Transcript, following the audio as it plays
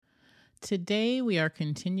Today, we are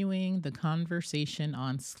continuing the conversation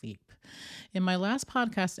on sleep. In my last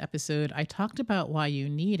podcast episode, I talked about why you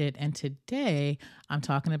need it, and today I'm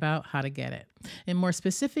talking about how to get it. And more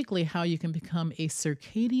specifically, how you can become a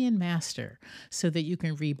circadian master so that you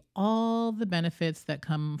can reap all the benefits that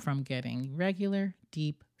come from getting regular,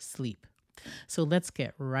 deep sleep. So let's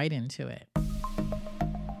get right into it.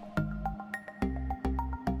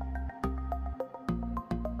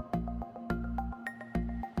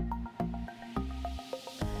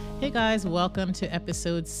 Hey guys, welcome to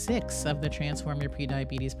episode 6 of the Transform Your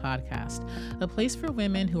Prediabetes podcast, a place for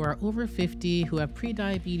women who are over 50, who have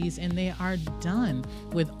prediabetes, and they are done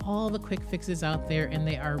with all the quick fixes out there and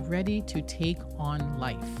they are ready to take on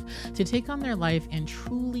their life and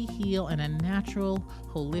truly heal in a natural,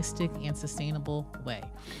 holistic, and sustainable way.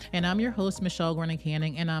 And I'm your host, Michelle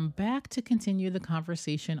Gordon-Canning, and I'm back to continue the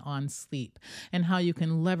conversation on sleep and how you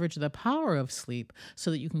can leverage the power of sleep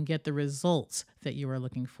so that you can get the results that you are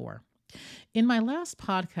looking for. In my last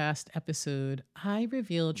podcast episode, I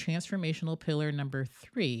revealed transformational pillar number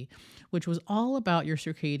 3, which was all about your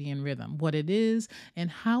circadian rhythm, what it is,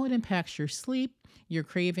 and how it impacts your sleep, your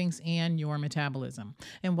cravings, and your metabolism,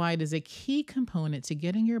 and why it is a key component to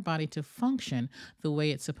getting your body to function the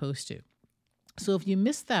way it's supposed to. So if you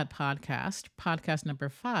missed that podcast number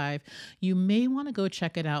 5, you may want to go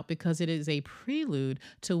check it out because it is a prelude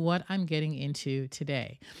to what I'm getting into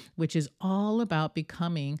today, which is all about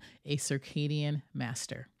becoming a circadian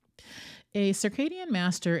master. A circadian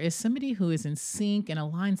master is somebody who is in sync and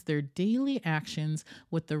aligns their daily actions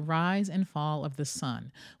with the rise and fall of the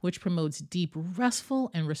sun, which promotes deep, restful,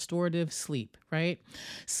 and restorative sleep, right?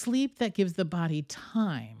 Sleep that gives the body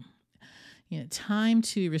time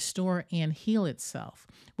to restore and heal itself,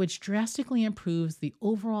 which drastically improves the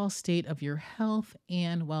overall state of your health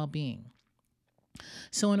and well-being.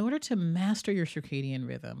 So in order to master your circadian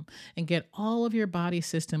rhythm and get all of your body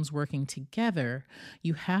systems working together,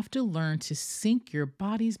 you have to learn to sync your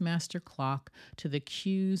body's master clock to the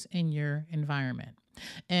cues in your environment.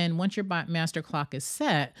 And once your master clock is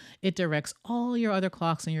set, it directs all your other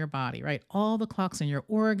clocks in your body, right? All the clocks in your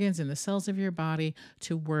organs and the cells of your body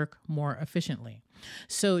to work more efficiently.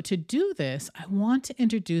 So to do this, I want to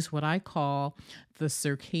introduce what I call the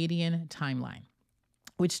circadian timeline,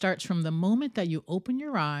 which starts from the moment that you open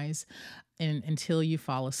your eyes and until you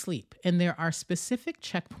fall asleep. And there are specific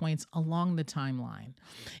checkpoints along the timeline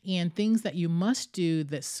and things that you must do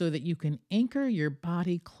so that you can anchor your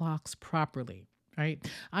body clocks properly. Right?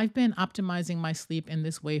 I've been optimizing my sleep in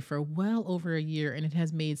this way for well over a year, and it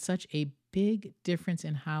has made such a big difference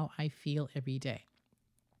in how I feel every day.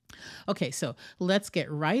 Okay, so let's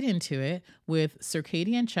get right into it with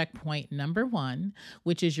circadian checkpoint number 1,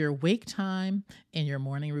 which is your wake time and your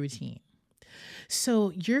morning routine.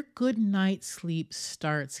 So your good night sleep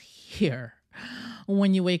starts here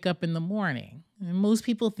when you wake up in the morning. And most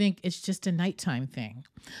people think it's just a nighttime thing,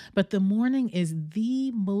 but the morning is the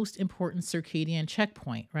most important circadian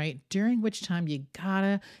checkpoint, right? During which time you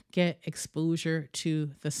gotta get exposure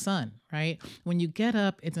to the sun, right? When you get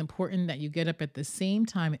up, it's important that you get up at the same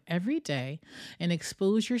time every day and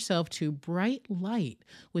expose yourself to bright light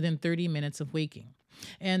within 30 minutes of waking.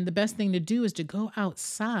 And the best thing to do is to go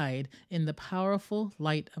outside in the powerful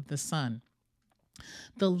light of the sun.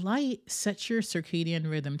 The light sets your circadian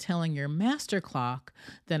rhythm, telling your master clock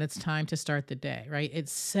that it's time to start the day, right? It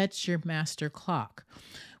sets your master clock,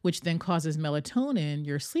 which then causes melatonin,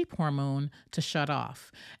 your sleep hormone, to shut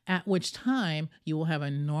off, at which time you will have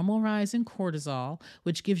a normal rise in cortisol,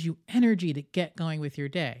 which gives you energy to get going with your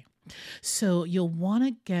day. So you'll want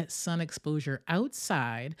to get sun exposure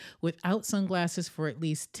outside without sunglasses for at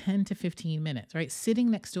least 10 to 15 minutes, right?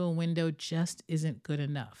 Sitting next to a window just isn't good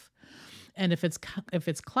enough. And if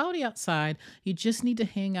it's cloudy outside, you just need to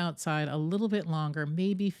hang outside a little bit longer,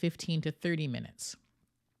 maybe 15 to 30 minutes.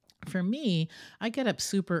 For me, I get up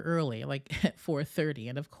super early, like at 4:30,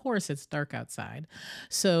 and of course it's dark outside.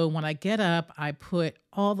 So when I get up, I put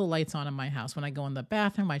all the lights on in my house. When I go in the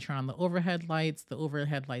bathroom, I turn on the overhead lights. The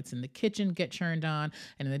overhead lights in the kitchen get turned on,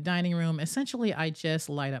 and in the dining room, essentially I just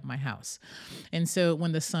light up my house. And so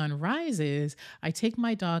when the sun rises, I take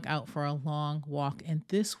my dog out for a long walk, and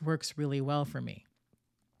this works really well for me.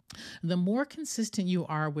 The more consistent you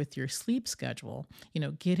are with your sleep schedule,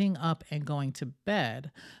 getting up and going to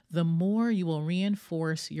bed, the more you will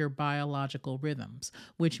reinforce your biological rhythms,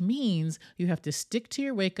 which means you have to stick to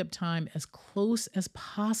your wake up time as close as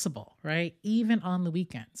possible, right? Even on the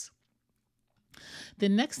weekends. The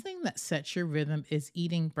next thing that sets your rhythm is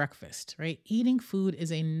eating breakfast, right? Eating food is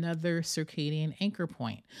another circadian anchor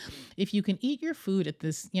point. If you can eat your food at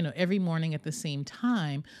this, every morning at the same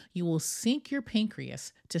time, you will sync your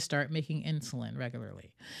pancreas to start making insulin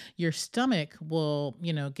regularly. Your stomach will,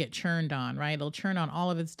 get churned on, right? It'll churn on all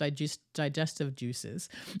of its digestive juices,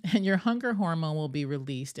 and your hunger hormone will be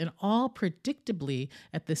released, and all predictably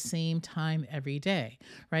at the same time every day,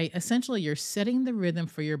 right? Essentially, you're setting the rhythm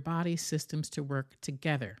for your body systems to work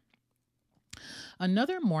together.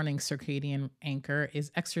 Another morning circadian anchor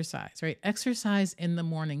is exercise, right? Exercise in the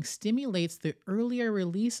morning stimulates the earlier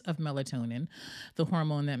release of melatonin, the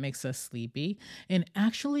hormone that makes us sleepy, and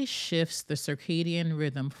actually shifts the circadian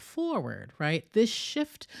rhythm forward, right? This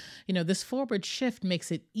shift, this forward shift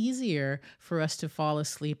makes it easier for us to fall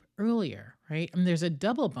asleep earlier, right? And there's a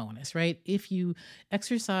double bonus, right? If you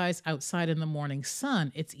exercise outside in the morning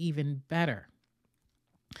sun, it's even better.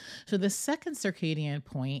 So the second circadian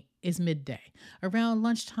point is midday, around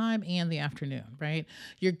lunchtime and the afternoon, right?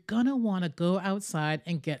 You're gonna want to go outside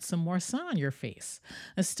and get some more sun on your face.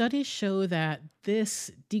 Studies show that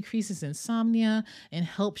this decreases insomnia and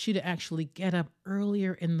helps you to actually get up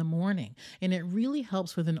earlier in the morning. And it really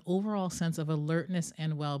helps with an overall sense of alertness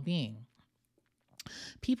and well-being.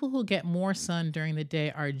 People who get more sun during the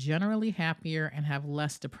day are generally happier and have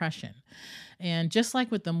less depression. And just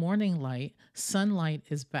like with the morning light, sunlight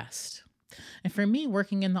is best. And for me,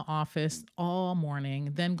 working in the office all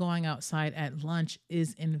morning, then going outside at lunch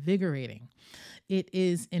is invigorating. It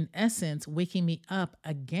is, in essence, waking me up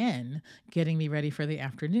again, getting me ready for the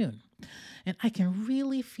afternoon. And I can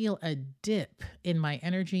really feel a dip in my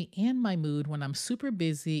energy and my mood when I'm super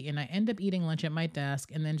busy and I end up eating lunch at my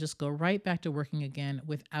desk and then just go right back to working again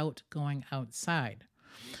without going outside.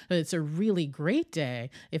 But it's a really great day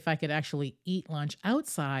if I could actually eat lunch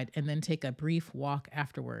outside and then take a brief walk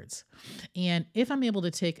afterwards. And if I'm able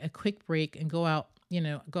to take a quick break and go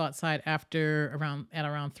outside at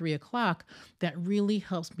around 3 o'clock, that really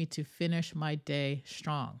helps me to finish my day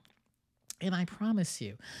strong. And I promise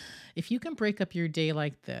you, if you can break up your day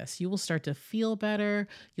like this, you will start to feel better,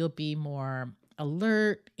 you'll be more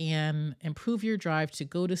alert, and improve your drive to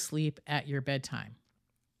go to sleep at your bedtime.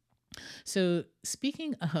 So,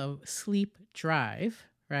 speaking of sleep drive,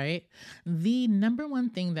 right, the number one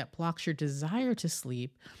thing that blocks your desire to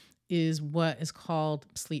sleep is what is called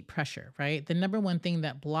sleep pressure, right? The number one thing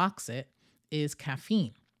that blocks it is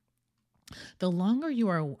caffeine. The longer you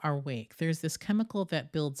are awake, there's this chemical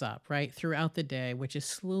that builds up, right, throughout the day, which is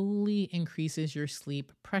slowly increases your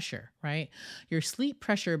sleep pressure, right? Your sleep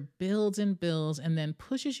pressure builds and builds and then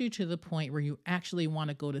pushes you to the point where you actually want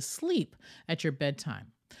to go to sleep at your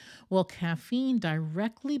bedtime. Well, caffeine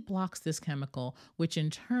directly blocks this chemical, which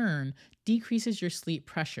in turn decreases your sleep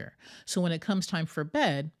pressure. So when it comes time for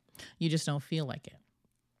bed, you just don't feel like it.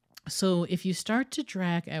 So if you start to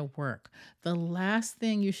drag at work, the last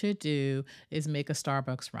thing you should do is make a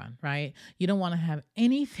Starbucks run, right? You don't want to have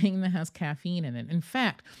anything that has caffeine in it. In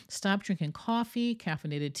fact, stop drinking coffee,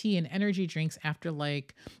 caffeinated tea, and energy drinks after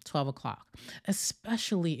like 12 o'clock,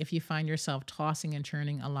 especially if you find yourself tossing and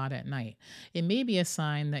turning a lot at night. It may be a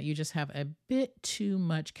sign that you just have a bit too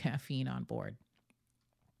much caffeine on board.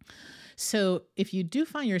 So if you do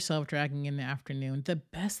find yourself dragging in the afternoon, the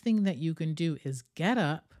best thing that you can do is get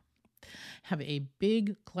up, have a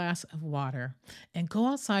big glass of water, and go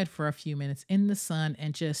outside for a few minutes in the sun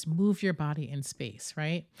and just move your body in space,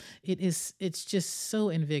 right? It's just so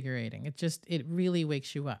invigorating. It really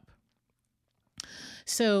wakes you up.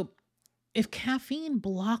 So if caffeine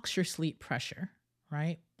blocks your sleep pressure,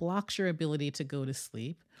 right? Blocks your ability to go to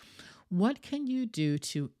sleep, what can you do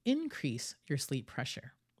to increase your sleep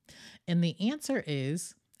pressure? And the answer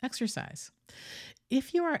is exercise.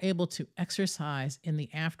 If you are able to exercise in the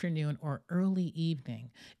afternoon or early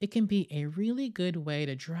evening, it can be a really good way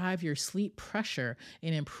to drive your sleep pressure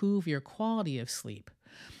and improve your quality of sleep.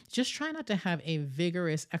 Just try not to have a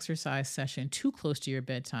vigorous exercise session too close to your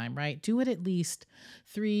bedtime, right? Do it at least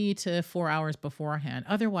 3 to 4 hours beforehand.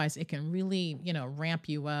 Otherwise, it can really, ramp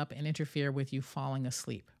you up and interfere with you falling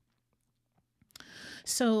asleep.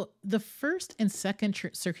 So the first and second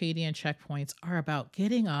circadian checkpoints are about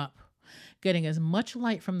getting up, getting as much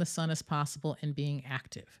light from the sun as possible, and being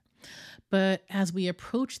active. But as we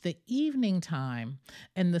approach the evening time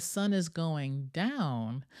and the sun is going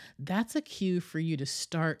down, that's a cue for you to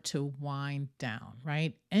start to wind down,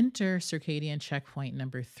 right? Enter circadian checkpoint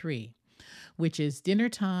number 3, which is dinner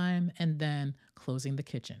time and then closing the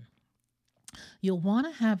kitchen. You'll want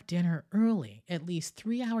to have dinner early, at least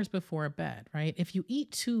 3 hours before bed, right? If you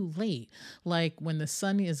eat too late, like when the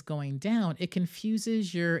sun is going down, it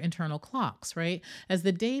confuses your internal clocks, right? As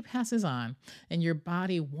the day passes on and your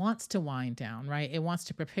body wants to wind down, right? It wants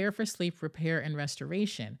to prepare for sleep, repair, and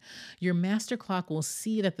restoration. Your master clock will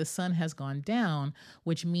see that the sun has gone down,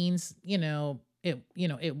 which means,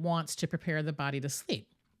 it wants to prepare the body to sleep.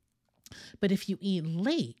 But if you eat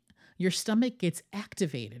late, your stomach gets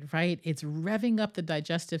activated, right? It's revving up the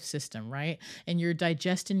digestive system, right? And your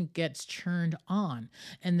digestion gets turned on.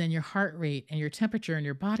 And then your heart rate and your temperature in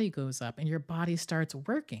your body goes up and your body starts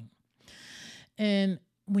working. And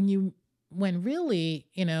when really,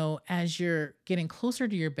 as you're getting closer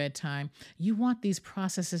to your bedtime, you want these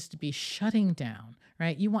processes to be shutting down,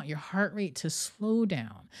 right? You want your heart rate to slow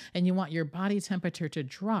down and you want your body temperature to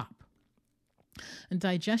drop. And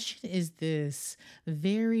digestion is this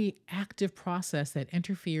very active process that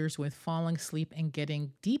interferes with falling asleep and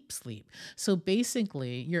getting deep sleep. So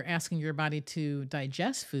basically, you're asking your body to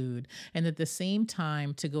digest food and at the same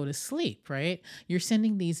time to go to sleep, right? You're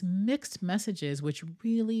sending these mixed messages, which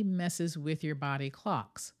really messes with your body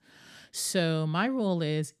clocks. So my rule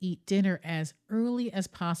is eat dinner as early as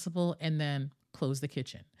possible and then close the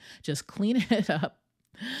kitchen. Just clean it up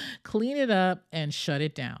and shut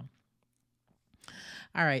it down.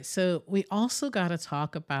 All right, so we also got to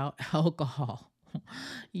talk about alcohol.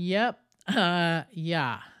 Yep.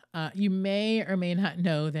 Yeah. You may or may not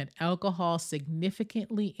know that alcohol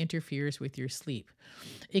significantly interferes with your sleep.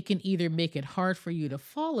 It can either make it hard for you to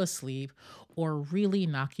fall asleep or really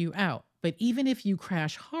knock you out. But even if you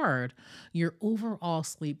crash hard, your overall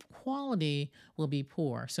sleep quality will be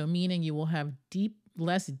poor. So, meaning you will have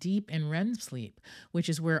less deep and REM sleep, which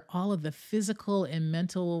is where all of the physical and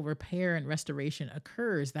mental repair and restoration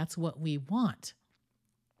occurs. That's what we want.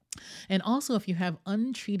 And also, if you have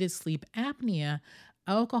untreated sleep apnea,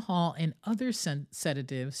 alcohol and other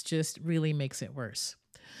sedatives just really makes it worse.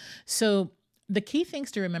 So, the key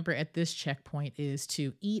things to remember at this checkpoint is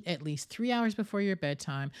to eat at least 3 hours before your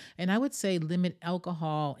bedtime. And I would say limit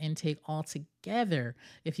alcohol intake altogether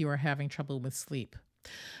if you are having trouble with sleep.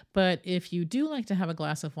 But if you do like to have a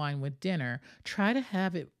glass of wine with dinner, try to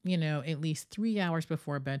have it, at least 3 hours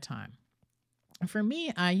before bedtime. For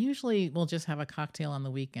me, I usually will just have a cocktail on the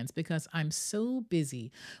weekends because I'm so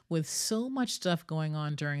busy with so much stuff going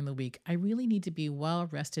on during the week. I really need to be well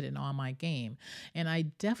rested and on my game. And I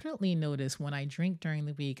definitely notice when I drink during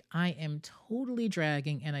the week, I am totally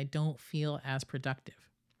dragging and I don't feel as productive.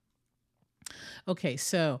 Okay,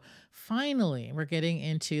 so finally, we're getting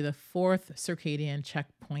into the fourth circadian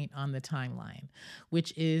checkpoint on the timeline,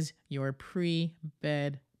 which is your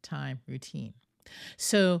pre-bedtime routine.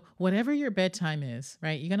 So, whatever your bedtime is,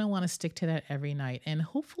 right, you're going to want to stick to that every night. And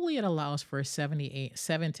hopefully, it allows for 7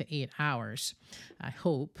 to 8 hours. I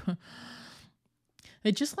hope.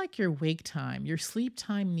 Just like your wake time, your sleep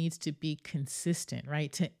time needs to be consistent,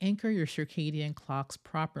 right? To anchor your circadian clocks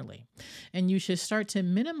properly. And you should start to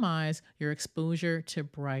minimize your exposure to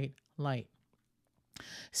bright light.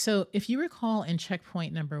 So, if you recall in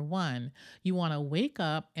checkpoint number 1, you want to wake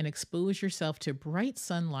up and expose yourself to bright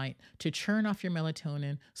sunlight to churn off your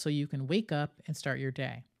melatonin so you can wake up and start your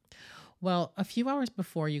day. Well, a few hours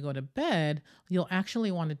before you go to bed, you'll actually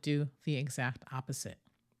want to do the exact opposite.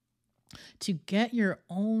 To get your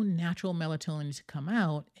own natural melatonin to come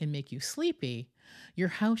out and make you sleepy, your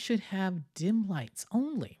house should have dim lights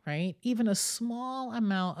only, right? Even a small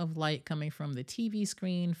amount of light coming from the TV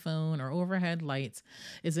screen, phone, or overhead lights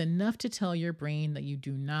is enough to tell your brain that you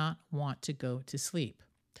do not want to go to sleep.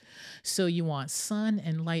 So you want sun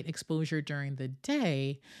and light exposure during the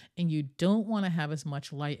day, and you don't want to have as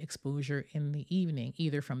much light exposure in the evening,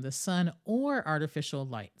 either from the sun or artificial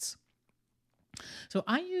lights. So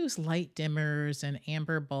I use light dimmers and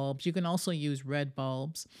amber bulbs. You can also use red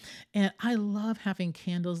bulbs. And I love having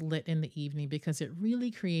candles lit in the evening because it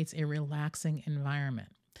really creates a relaxing environment.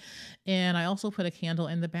 And I also put a candle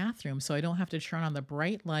in the bathroom so I don't have to turn on the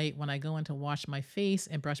bright light when I go in to wash my face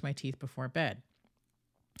and brush my teeth before bed.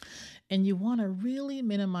 And you want to really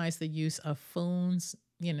minimize the use of phones,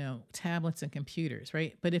 tablets and computers,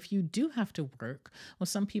 right? But if you do have to work, well,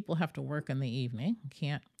 some people have to work in the evening,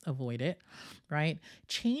 can't avoid it, right?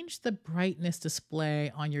 Change the brightness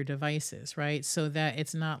display on your devices, right? So that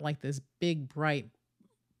it's not like this big, bright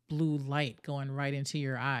blue light going right into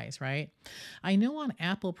your eyes, right? I know on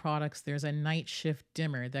Apple products, there's a night shift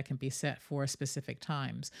dimmer that can be set for specific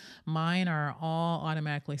times. Mine are all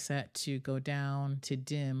automatically set to go down to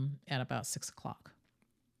dim at about 6 o'clock.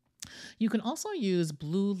 You can also use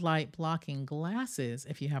blue light blocking glasses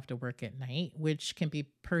if you have to work at night, which can be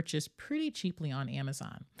purchased pretty cheaply on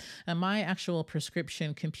Amazon. And my actual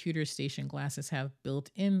prescription computer station glasses have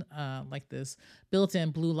built in, like this built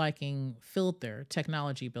in blue lighting filter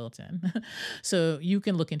technology built in. So you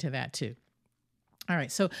can look into that too. All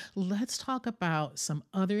right, so let's talk about some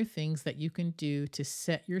other things that you can do to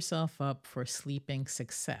set yourself up for sleeping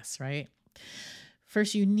success, right?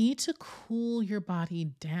 First, you need to cool your body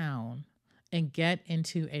down and get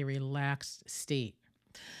into a relaxed state.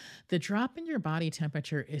 The drop in your body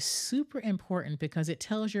temperature is super important because it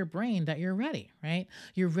tells your brain that you're ready, right?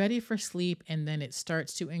 You're ready for sleep, and then it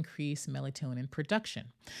starts to increase melatonin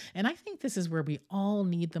production. And I think this is where we all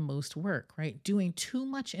need the most work, right? Doing too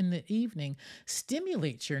much in the evening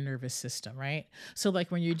stimulates your nervous system, right? So, like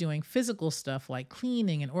when you're doing physical stuff like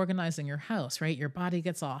cleaning and organizing your house, right? Your body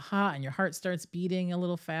gets all hot and your heart starts beating a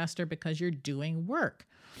little faster because you're doing work.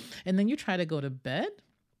 And then you try to go to bed,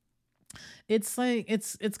 it's like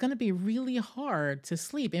it's going to be really hard to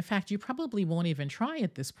sleep. In fact, you probably won't even try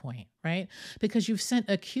at this point, right? Because you've sent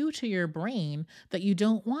a cue to your brain that you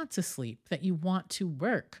don't want to sleep, that you want to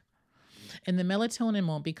work. And the melatonin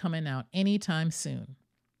won't be coming out anytime soon.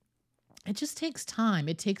 It just takes time.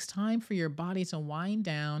 It takes time for your body to wind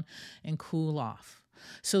down and cool off.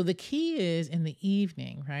 So the key is in the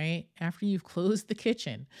evening, right? After you've closed the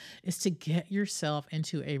kitchen, is to get yourself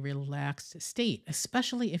into a relaxed state,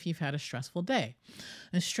 especially if you've had a stressful day.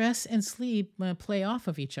 And stress and sleep play off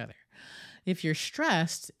of each other. If you're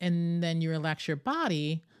stressed and then you relax your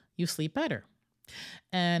body, you sleep better.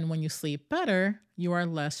 And when you sleep better, you are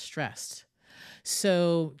less stressed.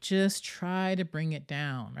 So just try to bring it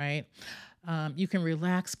down, right? You can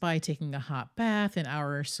relax by taking a hot bath an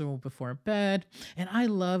hour or so before bed. And I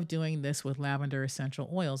love doing this with lavender essential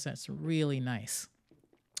oils. That's really nice.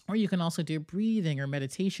 Or you can also do breathing or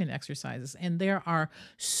meditation exercises. And there are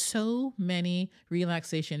so many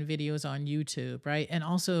relaxation videos on YouTube, right? And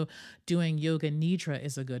also doing yoga nidra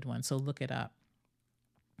is a good one. So look it up.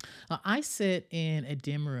 I sit in a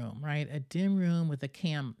dim room, right? A dim room with a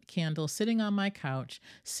candle sitting on my couch,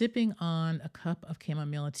 sipping on a cup of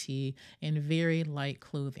chamomile tea in very light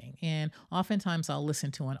clothing. And oftentimes I'll listen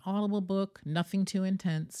to an audible book, nothing too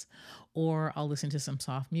intense, or I'll listen to some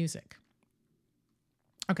soft music.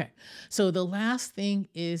 Okay, so the last thing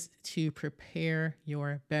is to prepare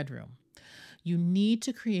your bedroom. You need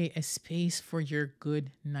to create a space for your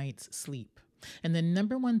good night's sleep. And the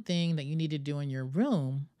number one thing that you need to do in your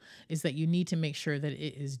room is that you need to make sure that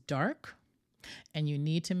it is dark and you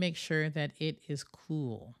need to make sure that it is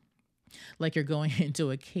cool, like you're going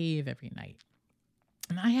into a cave every night.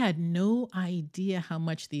 And I had no idea how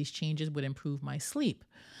much these changes would improve my sleep.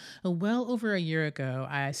 Well over a year ago,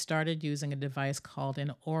 I started using a device called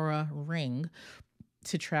an Aura Ring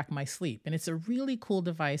to track my sleep. And it's a really cool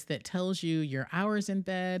device that tells you your hours in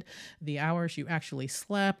bed, the hours you actually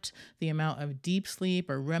slept, the amount of deep sleep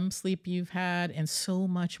or REM sleep you've had, and so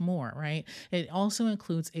much more, right? It also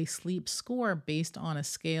includes a sleep score based on a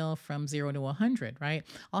scale from 0 to 100, right?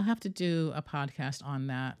 I'll have to do a podcast on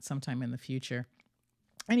that sometime in the future.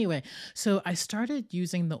 Anyway, so I started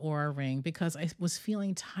using the Aura Ring because I was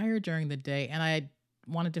feeling tired during the day and I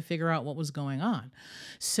wanted to figure out what was going on.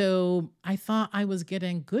 So I thought I was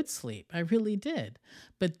getting good sleep. I really did.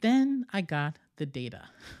 But then I got the data.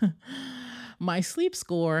 My sleep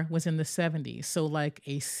score was in the 70s, so like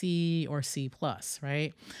a C or C plus,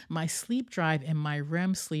 right? My sleep drive and my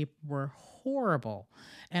REM sleep were horrible,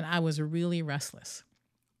 and I was really restless.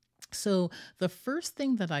 So the first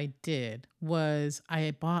thing that I did was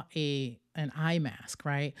I bought an eye mask,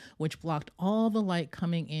 right, which blocked all the light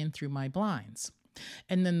coming in through my blinds.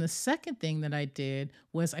 And then the second thing that I did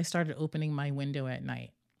was I started opening my window at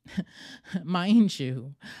night. Mind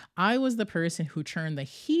you, I was the person who turned the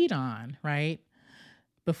heat on, right,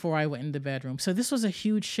 before I went in the bedroom. So this was a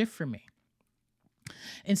huge shift for me.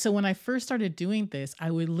 And so when I first started doing this,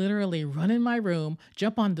 I would literally run in my room,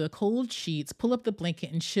 jump on the cold sheets, pull up the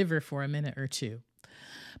blanket, and shiver for a minute or two.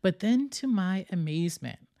 But then to my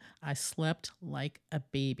amazement, I slept like a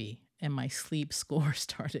baby and my sleep score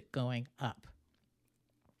started going up.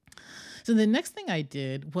 So the next thing I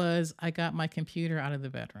did was I got my computer out of the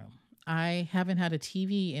bedroom. I haven't had a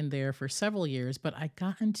TV in there for several years, but I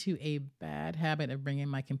got into a bad habit of bringing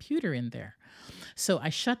my computer in there. So I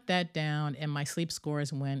shut that down and my sleep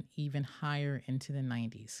scores went even higher into the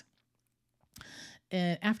 90s.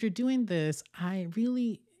 And after doing this, I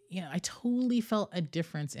really, I totally felt a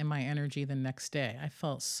difference in my energy the next day. I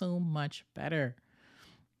felt so much better.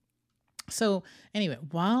 So anyway,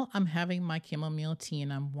 while I'm having my chamomile tea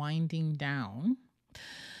and I'm winding down,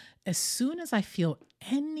 As soon as I feel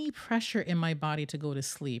any pressure in my body to go to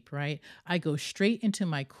sleep, right, I go straight into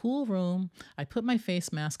my cool room. I put my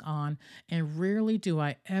face mask on, and rarely do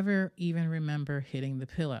I ever even remember hitting the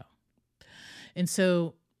pillow. And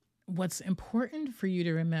so, what's important for you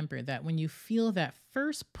to remember that when you feel that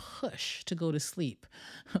first push to go to sleep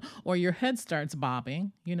or your head starts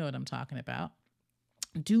bobbing, you know what I'm talking about.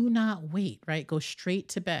 Do not wait, right? Go straight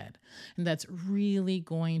to bed. And that's really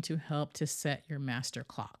going to help to set your master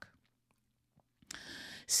clock.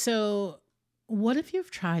 So, what if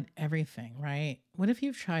you've tried everything, right? What if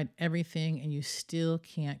you've tried everything and you still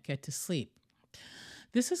can't get to sleep?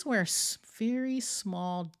 This is where very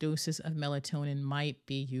small doses of melatonin might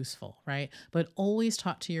be useful, right? But always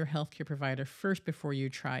talk to your healthcare provider first before you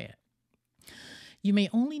try it. You may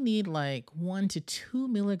only need like 1 to 2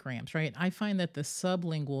 milligrams, right? I find that the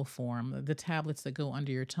sublingual form, the tablets that go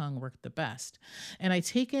under your tongue, work the best. And I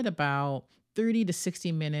take it about 30 to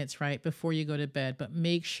 60 minutes, right, before you go to bed, but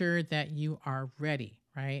make sure that you are ready.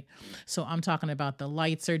 Right. So I'm talking about the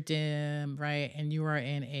lights are dim, right? And you are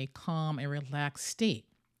in a calm and relaxed state.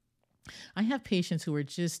 I have patients who are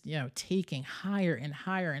just, taking higher and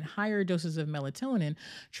higher and higher doses of melatonin,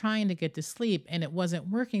 trying to get to sleep, and it wasn't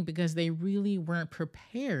working because they really weren't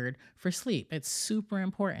prepared for sleep. It's super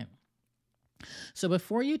important. So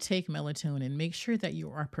before you take melatonin, make sure that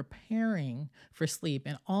you are preparing for sleep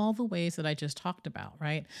in all the ways that I just talked about,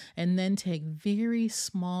 right? And then take very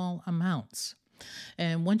small amounts.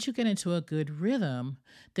 And once you get into a good rhythm,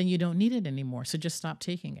 then you don't need it anymore. So just stop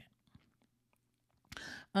taking it.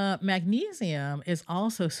 Magnesium is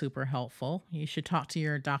also super helpful. You should talk to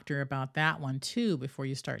your doctor about that one too before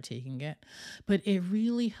you start taking it. But it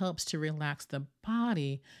really helps to relax the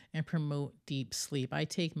body and promote deep sleep. I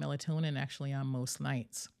take melatonin actually on most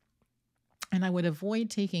nights. And I would avoid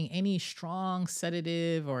taking any strong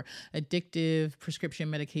sedative or addictive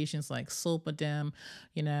prescription medications like Solpadeine,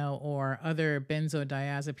 or other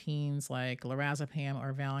benzodiazepines like lorazepam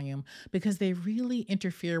or Valium, because they really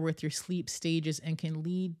interfere with your sleep stages and can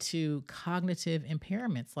lead to cognitive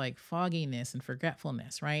impairments like fogginess and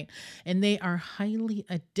forgetfulness, right? And they are highly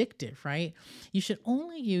addictive, right? You should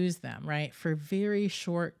only use them, right, for very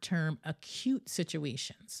short-term acute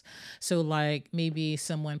situations. So like maybe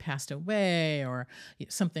someone passed away, or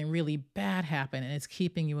something really bad happened and it's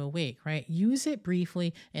keeping you awake, right? Use it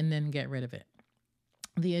briefly and then get rid of it.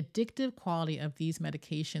 The addictive quality of these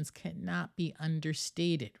medications cannot be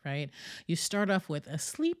understated, right? You start off with a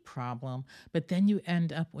sleep problem, but then you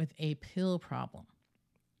end up with a pill problem.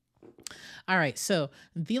 All right, so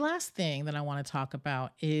the last thing that I want to talk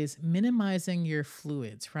about is minimizing your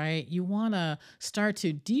fluids, right? You want to start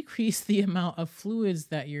to decrease the amount of fluids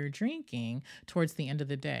that you're drinking towards the end of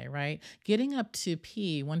the day, right? Getting up to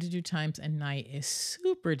pee 1 to 2 times a night is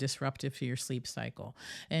super disruptive to your sleep cycle.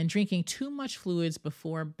 And drinking too much fluids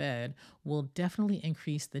before bed will definitely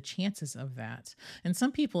increase the chances of that. And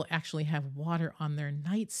some people actually have water on their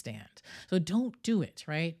nightstand. So don't do it,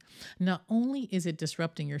 right? Not only is it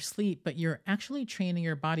disrupting your sleep, but you're actually training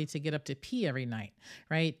your body to get up to pee every night,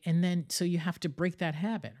 right? And then, so you have to break that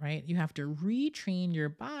habit, right? You have to retrain your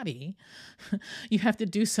body. You have to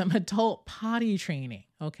do some adult potty training,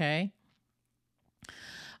 okay?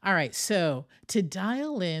 All right, so to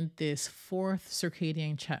dial in this 4th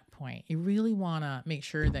circadian checkpoint, you really want to make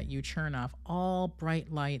sure that you turn off all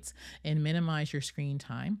bright lights and minimize your screen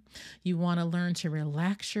time. You want to learn to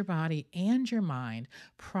relax your body and your mind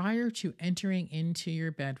prior to entering into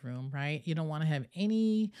your bedroom, right? You don't want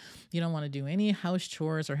to do any house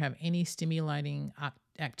chores or have any stimulating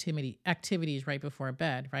activities right before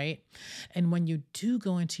bed, right? And when you do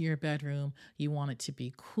go into your bedroom, you want it to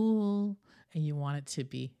be cool, and you want it to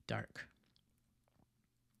be dark.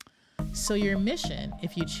 So your mission,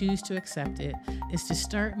 if you choose to accept it, is to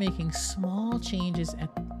start making small changes at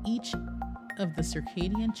each of the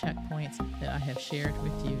circadian checkpoints that I have shared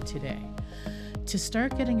with you today. To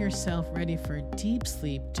start getting yourself ready for deep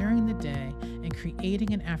sleep during the day and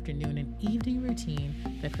creating an afternoon and evening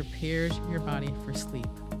routine that prepares your body for sleep.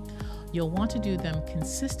 You'll want to do them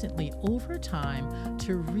consistently over time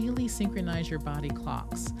to really synchronize your body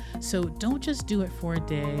clocks. So don't just do it for a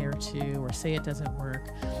day or two or say it doesn't work.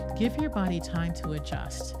 Give your body time to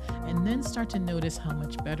adjust and then start to notice how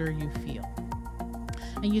much better you feel.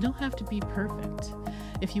 And you don't have to be perfect.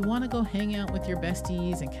 If you want to go hang out with your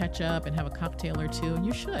besties and catch up and have a cocktail or two,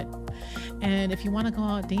 you should. And if you want to go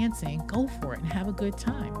out dancing, go for it and have a good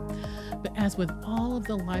time. But as with all of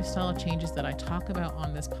the lifestyle changes that I talk about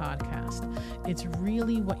on this podcast, it's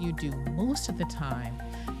really what you do most of the time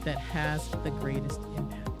that has the greatest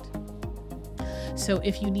impact. So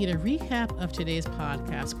if you need a recap of today's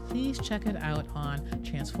podcast, please check it out on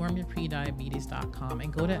transformyourprediabetes.com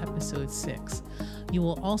and go to episode 6. You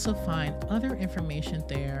will also find other information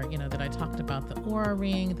there, that I talked about the Oura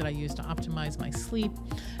Ring that I use to optimize my sleep,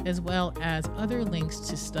 as well as other links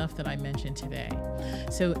to stuff that I mentioned today.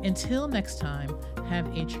 So until next time, have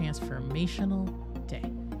a transformational